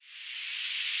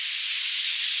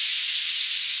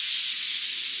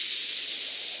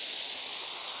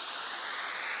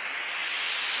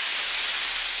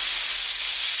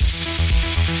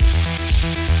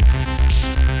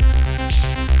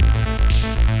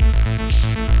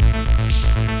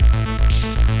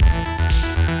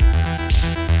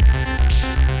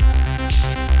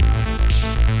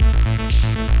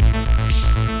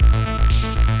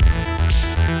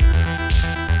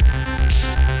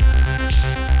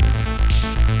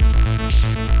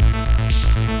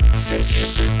Ses yeux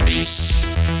se plissent,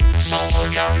 son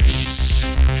regard glisse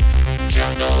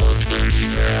vers d'autres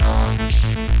lueurs.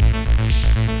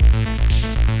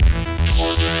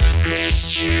 Trop de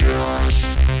blessures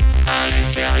à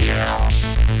l'intérieur.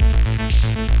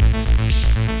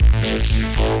 Mais il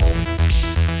faut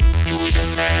tout de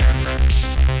même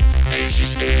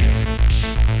exister.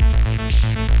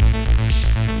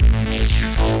 Mais il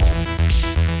faut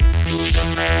tout de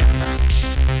même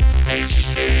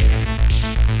exister.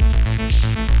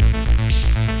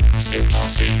 Ces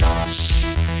pensées dansent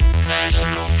près de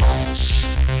l'offense,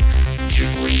 du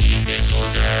bruit des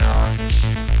odeurs.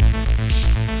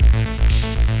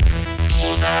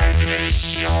 Trop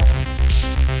d'agression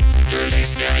de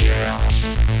l'extérieur.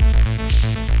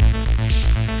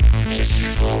 Mais il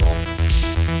faut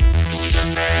tout de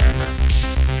même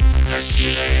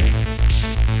respirer.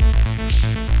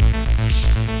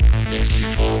 Mais il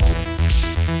faut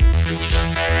tout de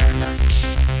même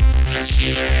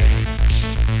respirer.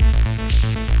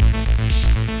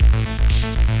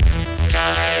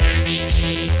 Car elle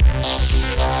vit en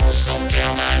souffrance en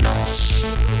permanence.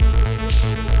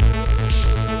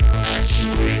 Ainsi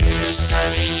brûle sa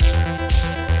vie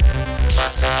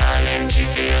face à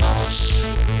l'indifférence.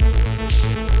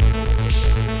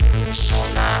 Son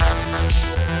âme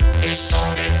est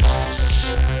sans défense,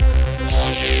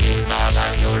 rongée par la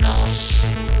violence.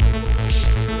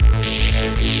 Et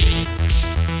elle vit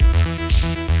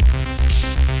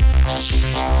en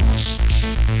souffrance.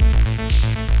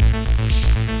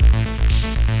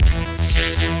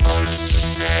 Ses épaules se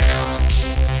serrent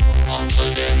entre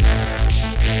des mains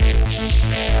et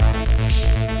l'hiver.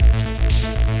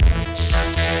 Sa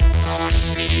tête prend le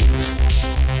slime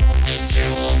et ses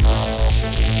remords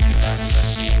qui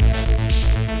l'assassinent.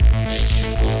 Mais il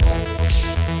faut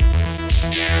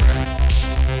bien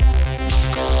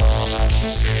encore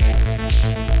avancer.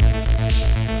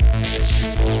 Mais il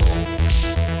faut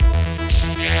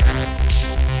bien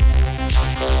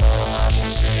encore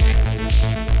avancer.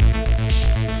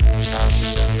 Sa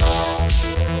bouche d'or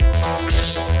tremble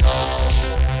son corps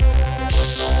au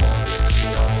son des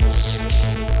silences.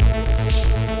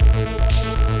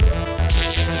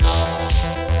 C'est une mort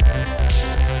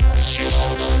sur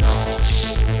ordonnance.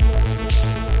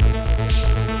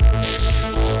 Et il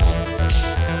faut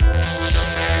tout de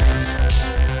même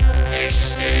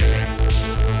exister.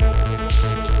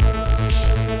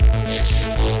 Et il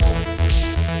faut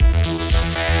tout de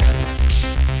même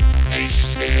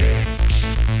exister.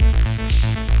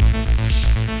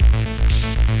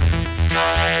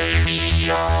 Car elle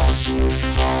vit en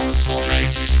souffrance son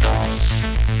existence.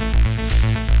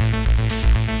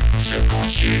 Je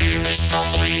consume sans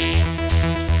bruit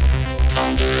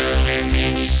tant de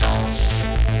réminiscences.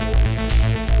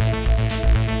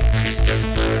 Triste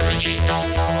petite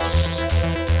enfance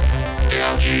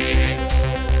perdue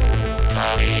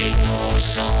par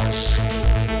innocence.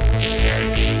 Et elle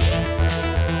vit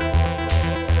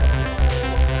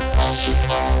en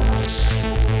souffrance.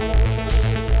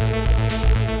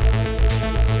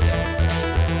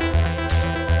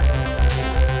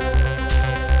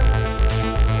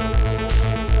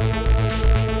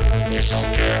 Et son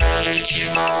cœur est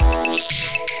immense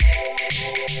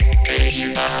et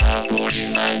il bat pour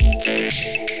l'humanité.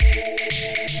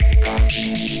 Quand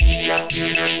il n'y a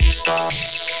plus de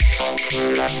distance entre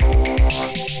l'amour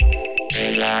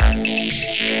et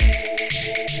l'amitié,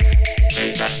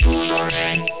 c'est à tout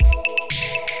donner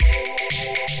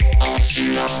en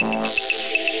silence.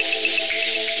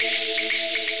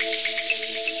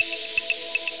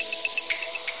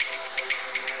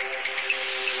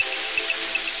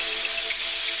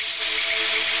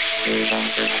 Les gens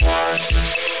se croisent,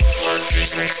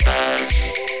 refusent l'extase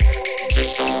de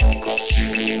son corps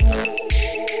sublime.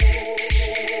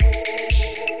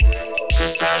 Que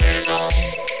sa raison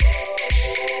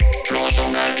plonge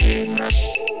en abîme.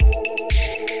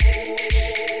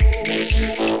 Mais il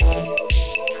faut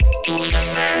tout de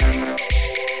même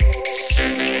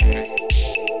s'aimer.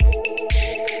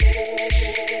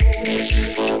 Mais il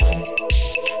faut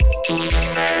tout de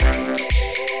même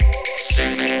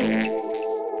s'aimer.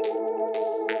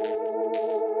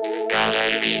 Car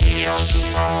elle vit en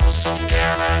souffrance en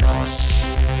permanence.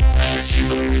 Ainsi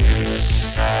brûle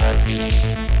sa vie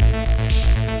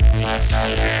face à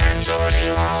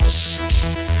l'intolérance.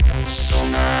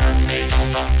 Son âme est en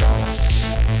partance.